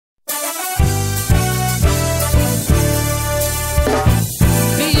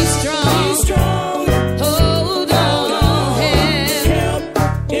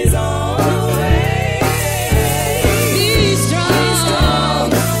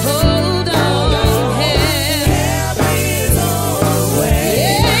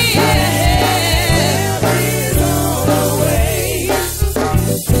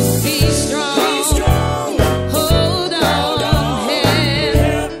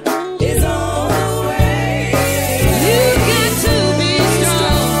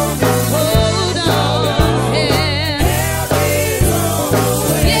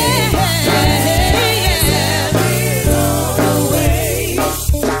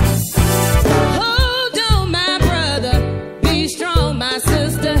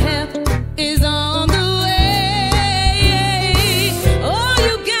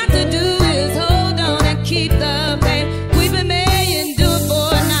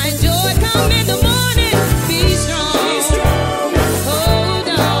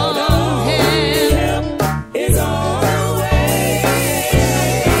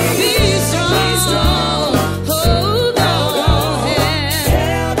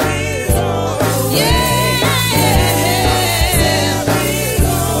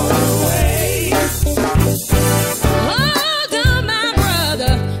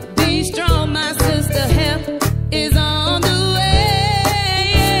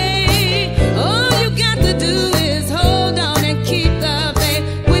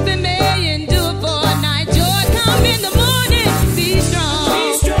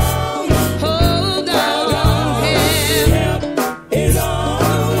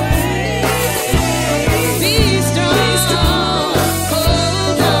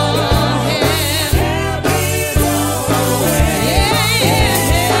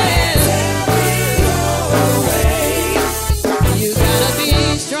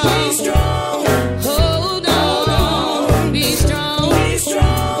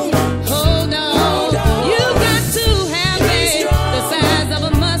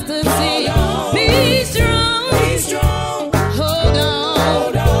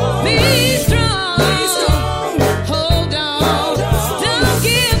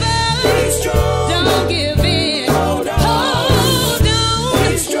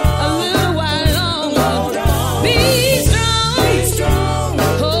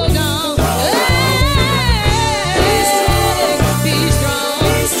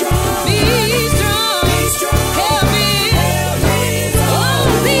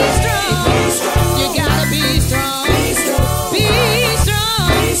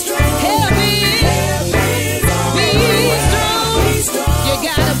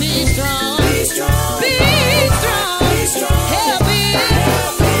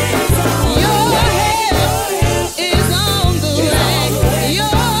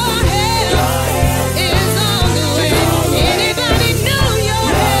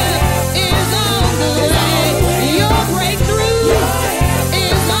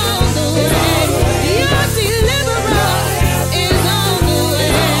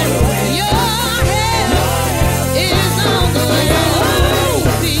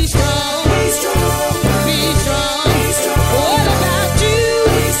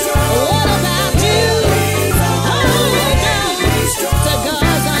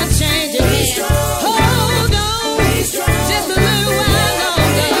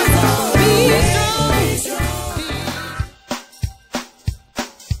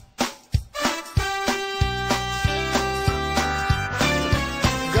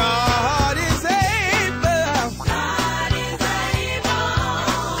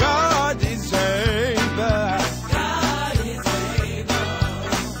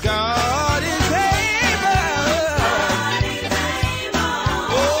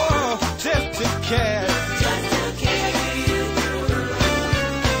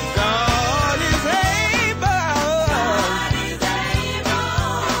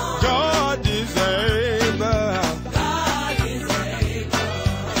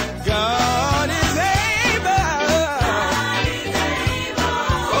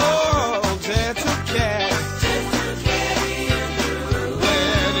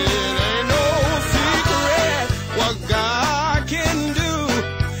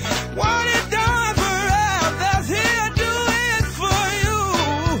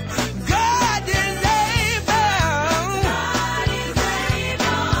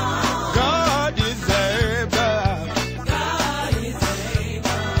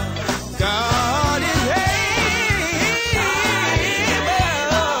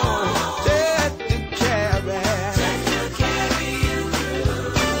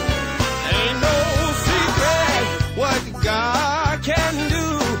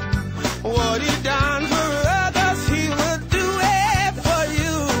What he done for others, he will do it for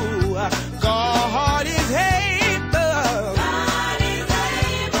you. God is able. God is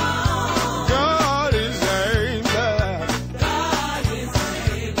able. God is able. God is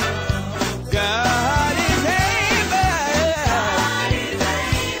able. God is able. God is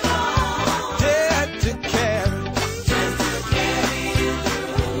able. Just to carry you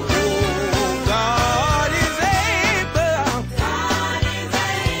through. Oh, God is able. God is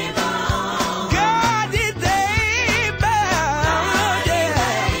able. God is able. Yeah.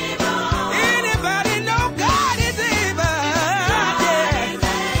 Anybody know God is able? Yeah.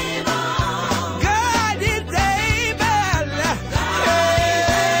 God is able.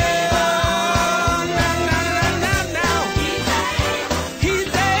 Now.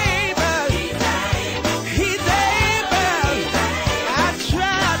 He's able. He's able. I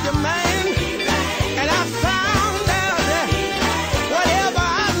tried the man, and I found out that whatever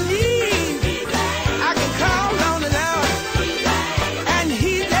I need, I can call on the Lord, and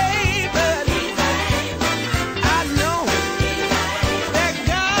He's able. I know that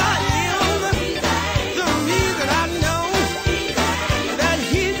God is the reason I know that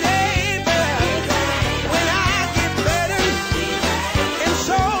He's able. When I get burdened and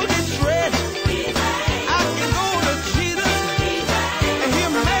so distressed, I can go to Jesus and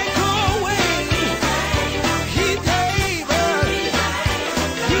He'll make a way. He's able.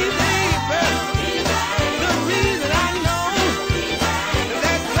 He's able. The reason I know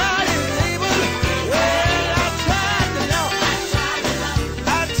that God is able. Well, I tried the Lord.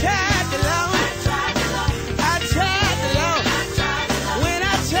 I tried the Lord. I tried the Lord. When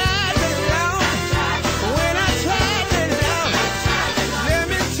I tried the Lord. When I tried the Lord. Let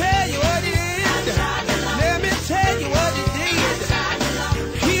me tell you what He did. Let me tell you what He did.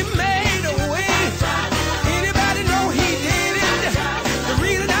 He made a way. Anybody know He did it? The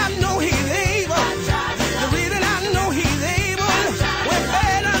reason I know He's able. The reason I know He's able. When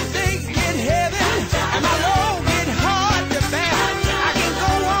bad things get heavy and my load get hard to bear, I can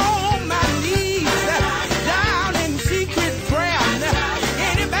go on my knees down in secret prayer.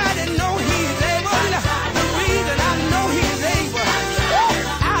 Anybody know He's able? The reason I know He's able.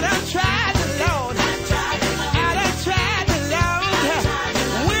 I done tried the Lord. I done tried the Lord.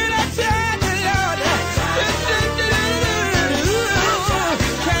 When I tried the Lord,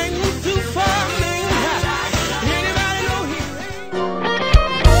 came through for me. Anybody know He's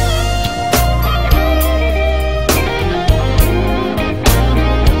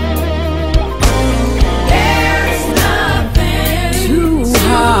There's nothing too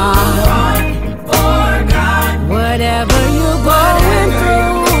hard for God. Whatever you're going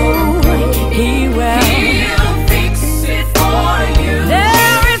through, He will. He'll fix it for you.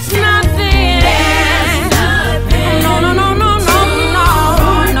 There is nothing. There's nothing.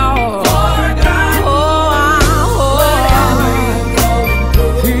 No. For God.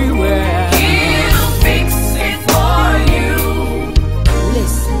 He will. He'll fix it for you.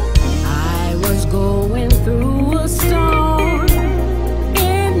 Listen, I was going through a storm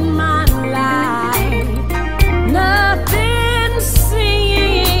in my life. Nothing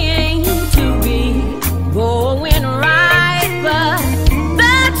seemed to be going right, but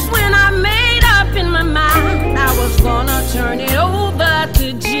that's when I made up in my mind I was gonna turn it over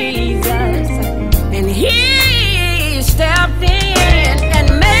to Jesus, and He stepped in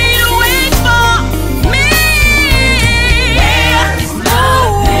and made a way for me. There's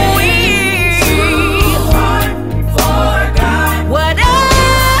nothing too hard for God. Whatever,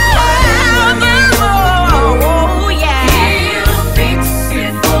 oh yeah, He'll fix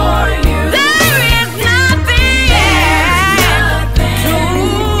it for you. There is nothing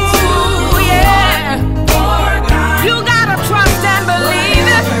too, yeah, for God. You gotta trust and believe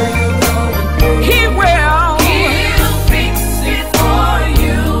it. He will. He'll fix it for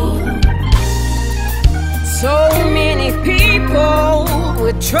you. So many people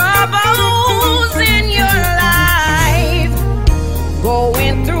with troubles in your life,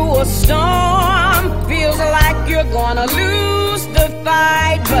 going through a storm, feels like you're gonna lose the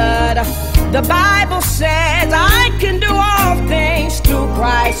fight, but the Bible says I can do all things through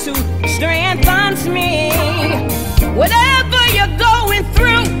Christ who strengthens me. Whatever you're going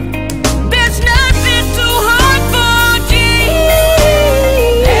through, there's nothing too hard for Jesus.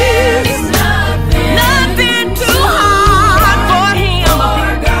 There's nothing too hard for Him.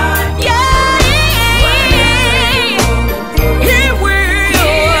 For God. Yeah, He will.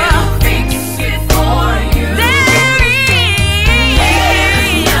 He'll fix it for you. There is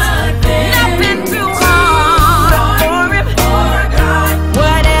nothing too hard for Him. For God.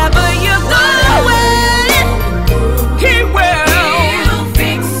 Whatever you're going, He will.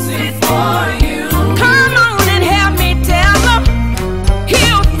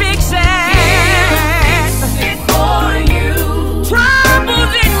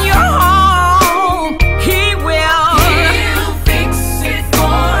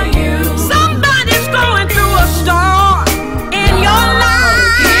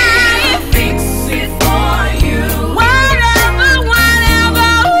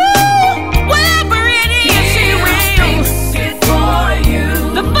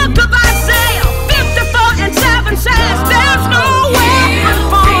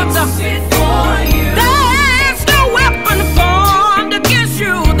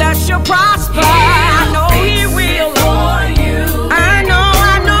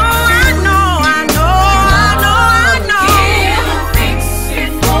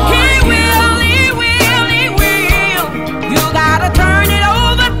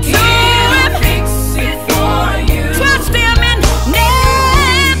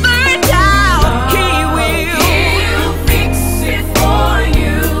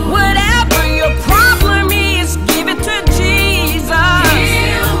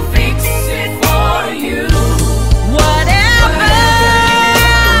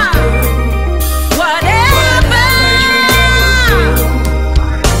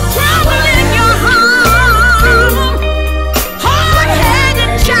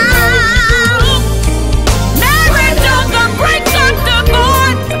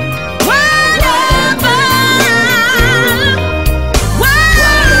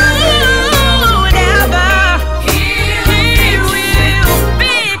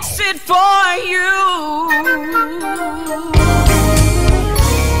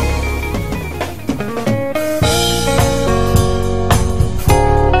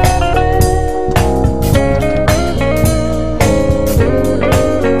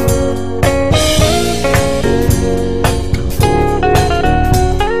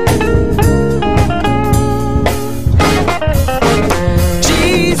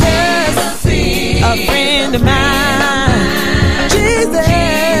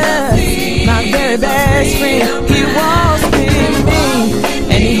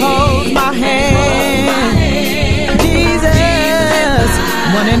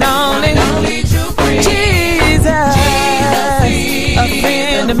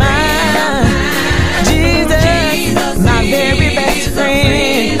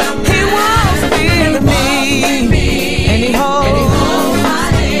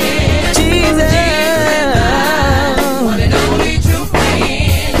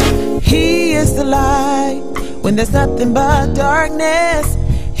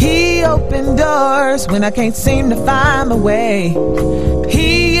 He opened doors when I can't seem to find my way.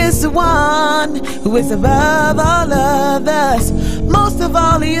 He is the one who is above all others. Most of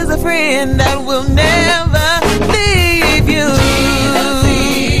all, he is a friend that will never leave you.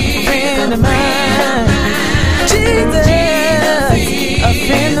 Friend of mine, Jesus, a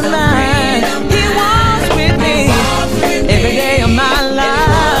friend of mine. He walks with me every day of my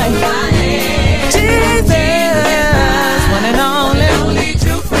life. Jesus, one and only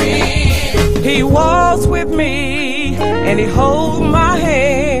true friend. He walks with me and he holds my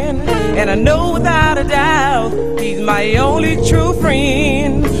hand, and I know without a doubt he's my only true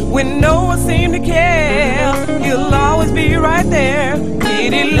friend. When no one seems to care, he'll always be right there,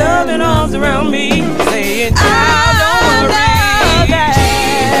 kitty loving arms around me, saying, child, don't worry.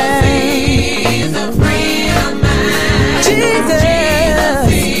 Jesus, a friend of mine. Jesus,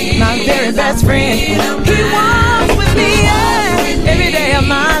 my very best friend. He walks with me every day of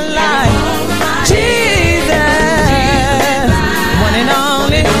my life. Jesus, one and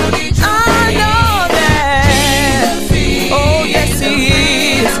only. I know that. Oh, yes, he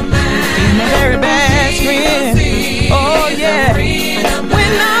is. He's my very best friend. Oh, yeah.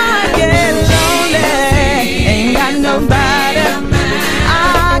 When I get lonely, ain't got nobody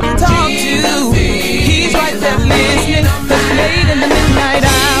I can talk to. He's right there listening. 'Cause late in the midnight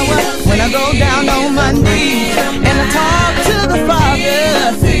hour, when I go down on my knees and I talk to the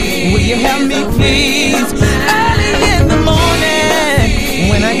Father, will you help me please? Early in the morning,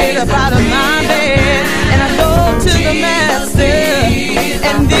 when I get up out of my bed and I go to the Master,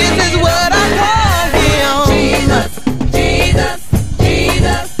 and this is what I call him. Jesus,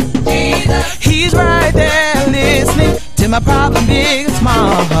 Jesus, Jesus. He's right there listening to my problem, big and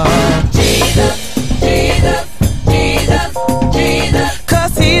small. Jesus, Jesus, Jesus, Jesus.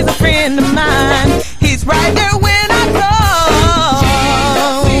 'Cause he's a friend of mine. He's right there when I call.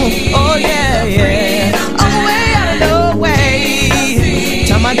 Oh yeah, yeah. I'm way out of the way.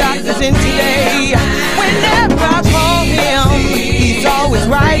 Tell my doctor's in today. Whenever I call him, he's always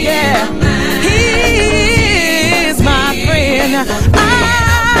right there. He's my friend. I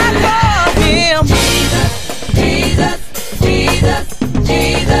call him. Jesus, Jesus,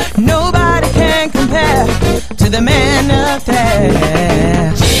 Jesus. Nobody can compare to the man up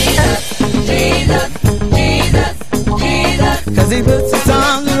there. Jesus, Jesus, Jesus, Jesus. 'Cause he puts his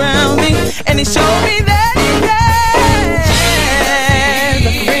arms around me and he showed me that he's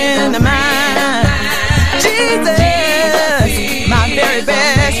a friend of mine. Jesus, my very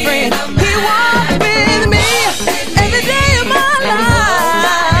best friend. He walks with me every day of my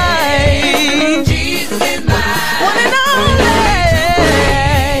life. Jesus is mine. One and only.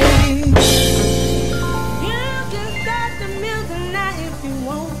 You can start the music now if you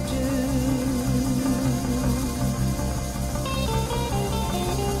want to.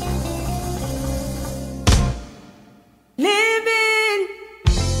 Living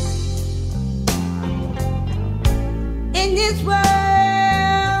in this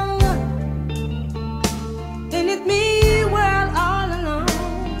world, and it's me world all alone.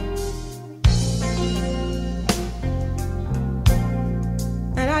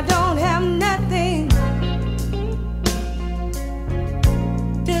 And I don't have nothing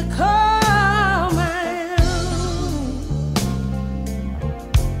to call my own.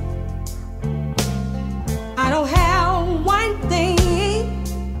 I don't have one thing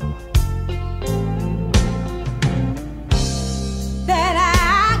that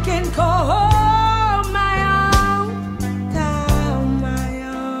I can call my own, call my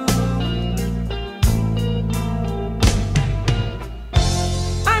own.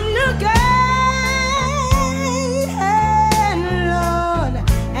 I'm looking, Lord,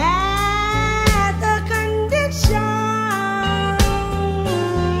 at the condition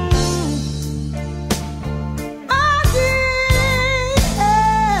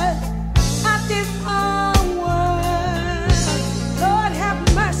of this whole world. Lord have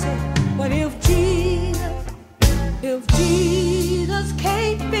mercy. But if Jesus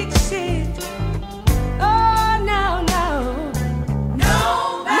can't fix it, oh no, no,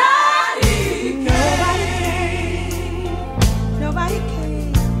 nobody can. Nobody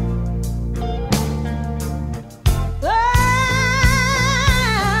can. Oh,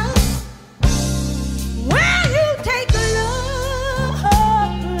 when you take a look,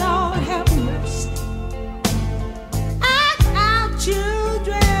 Lord have mercy, at our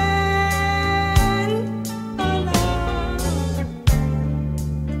children alone.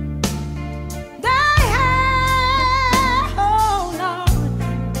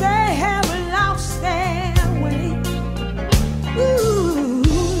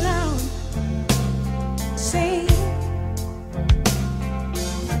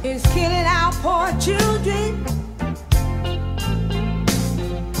 poor children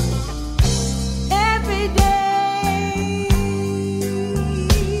every day.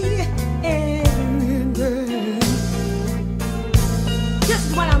 And this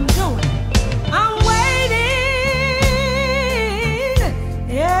is what I'm doing. I'm waiting,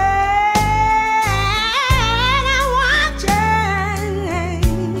 and I'm watching.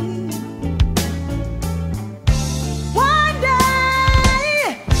 One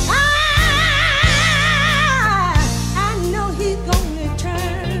day, I know he's gonna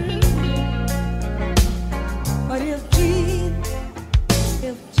return. But if Jesus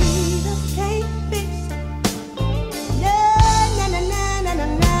can't fix it, no, no, no, no, no, no,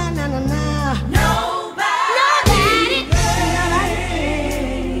 no, no, no. Nobody can.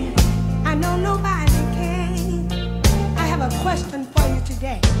 I know nobody can. I have a question for you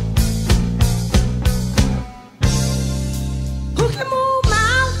today. Who can move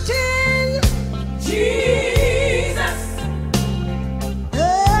mountains? Jesus, Who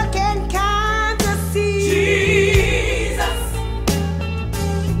can calm the sea? Jesus,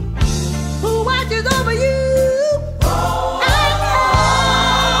 Who watches over you? oh,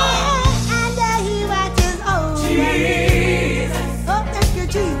 I know he watches over me. Jesus, Oh, thank you,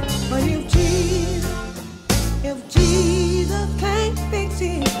 Jesus. But if Jesus can't fix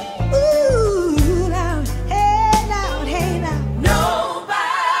it, ooh, Lord, hey, Lord, hey, Lord.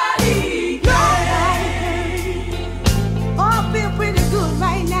 nobody Nobody can. Oh, I feel pretty good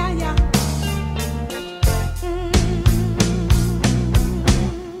right now, y'all.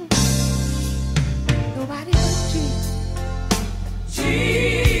 Nobody but Jesus.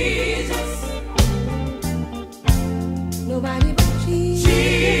 Jesus, Nobody but Jesus.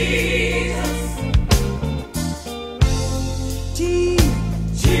 Jesus,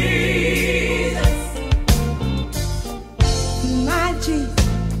 Jesus, Jesus, my Jesus.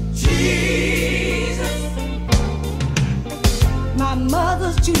 Jesus, My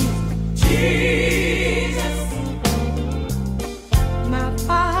mother's Jesus. Jesus, My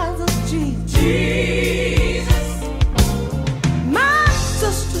father's Jesus. Jesus, My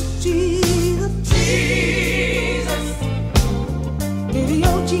sister's Jesus. Jesus, Maybe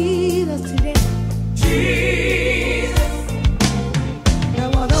your Jesus today. Jesus, There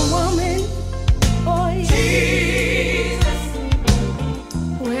was a woman, oh yeah, Jesus,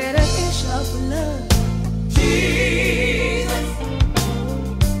 who had an issue of blood Jesus,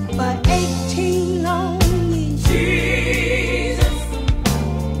 for 18 long years. Jesus,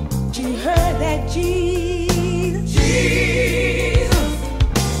 She heard that Jesus Jesus,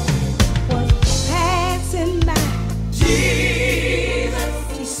 was passing by. Jesus,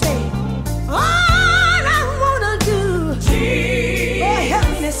 She said, all I wanna do, Jesus, Lord help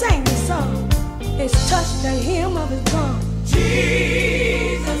me to sing this song, is touch the hem of his garment.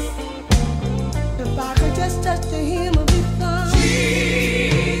 Jesus, If I could just touch the hem of his garment,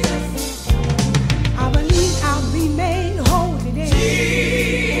 Jesus, I believe I'll be made whole today.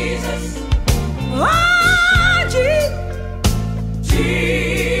 Jesus, Oh, Jesus,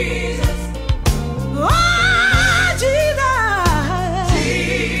 Jesus, oh, Jesus.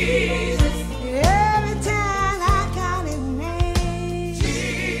 Jesus, Every time I call his name,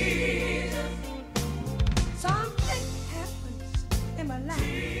 Jesus, something happens in my life.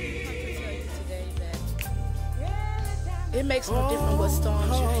 Today that Every time it makes no difference what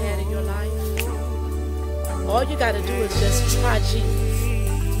storms you had in your life. All you got to do is just try Jesus.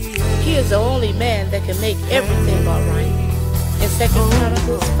 He is the only man that can make everything all right. In 2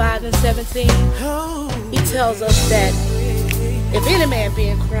 Chronicles 5:17, he tells us that if any man be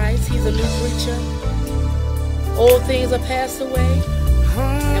in Christ, he's a new creature. Old things are passed away,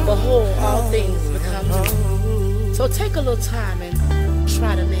 and behold, all things become new. So take a little time and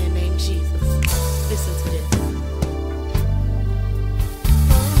try the man named Jesus. Listen to this.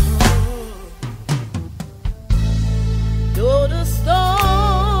 Though the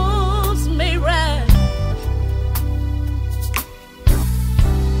storms may rise,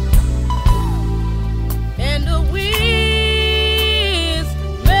 and the winds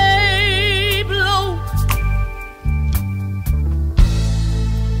may blow,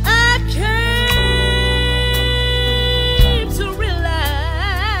 I came to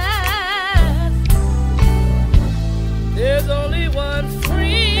realize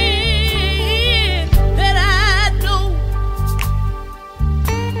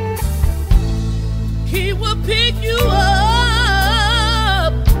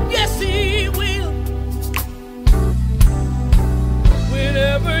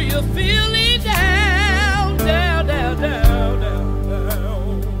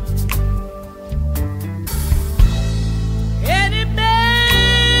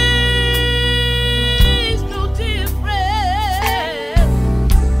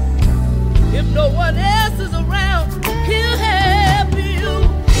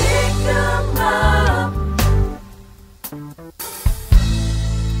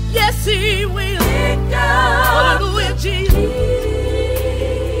Yes, he will. Hallelujah, Jesus.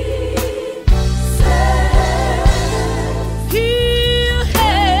 He'll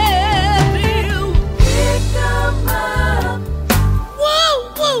help you. Whoa,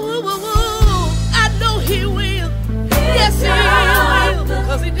 whoa, whoa, whoa, whoa. I know he will. Yes, he will.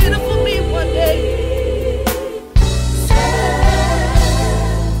 Because he did it for me one day.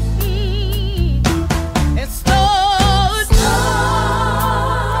 And start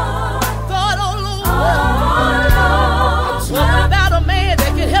all over. I'm talking about a man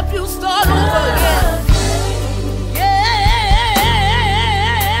that can help you start over again.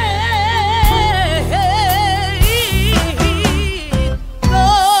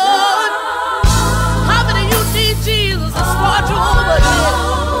 Lord, how many of you need Jesus to start you over again?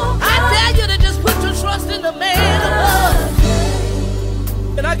 I dare you to just put your trust in the man above.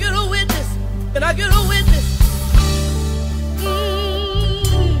 Can I get a witness? Can I get a witness?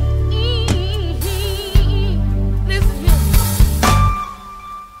 Listen here.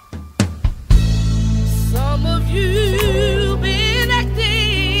 Some of you been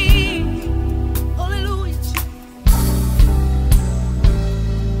acting, hallelujah,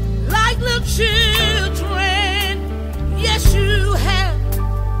 like little children. Yes, you have.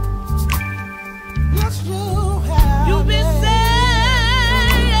 Yes, you have. You've been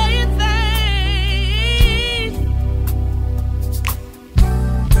saying things.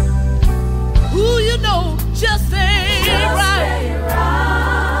 Who you know just ain't right.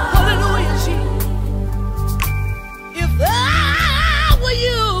 Hallelujah, Jesus. If I were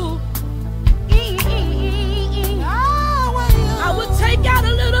you, I would take out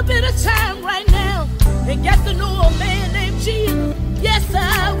a little bit of time right now and get to know a man named Jesus. Yes,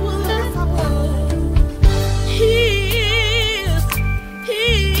 I would. He is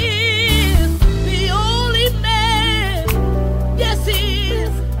the only man, yes he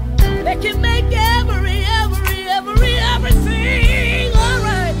is, that can make everything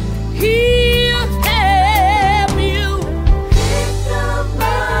alright. He'll help you.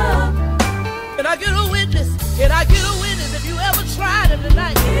 Can I get a witness? Can I get a witness if you ever tried him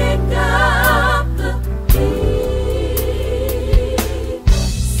tonight?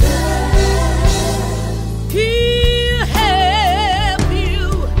 He'll help you.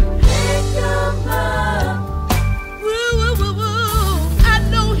 Woo, woo, woo, woo. I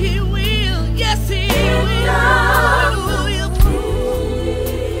know he will. Yes, he will. Hallelujah.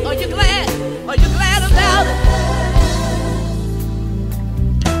 Are you glad? Are you glad about it?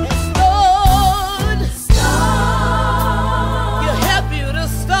 Yes, Lord. He'll help you to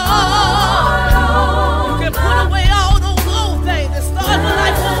start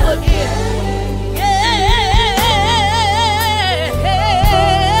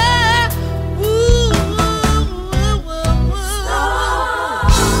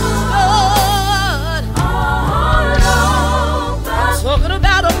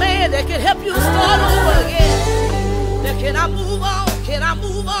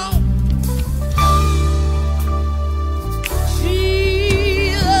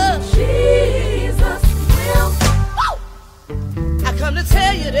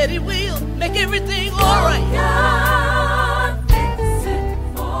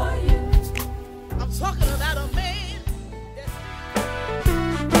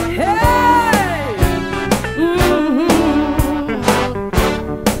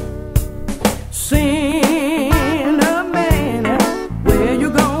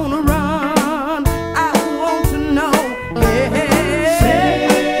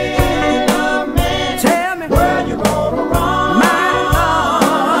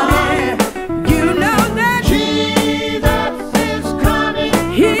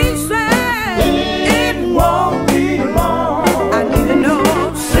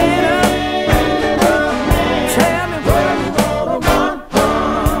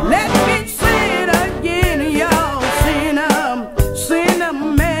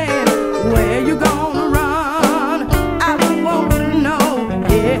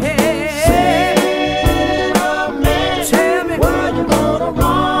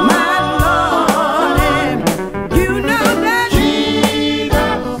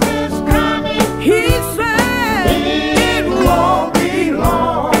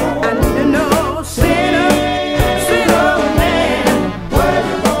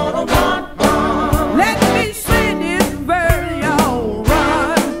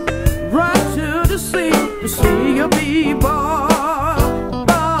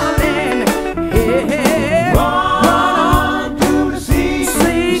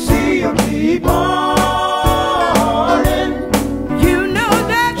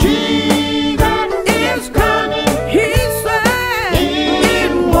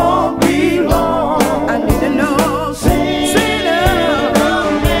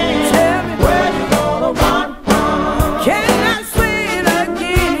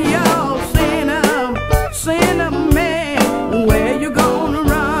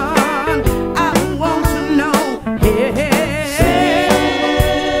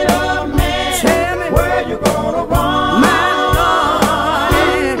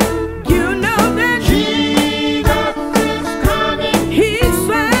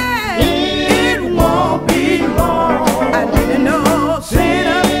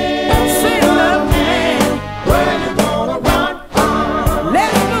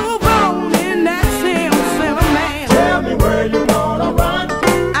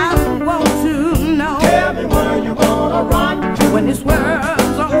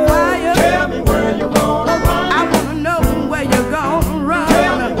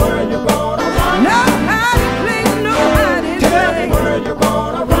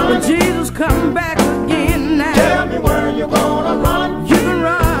come back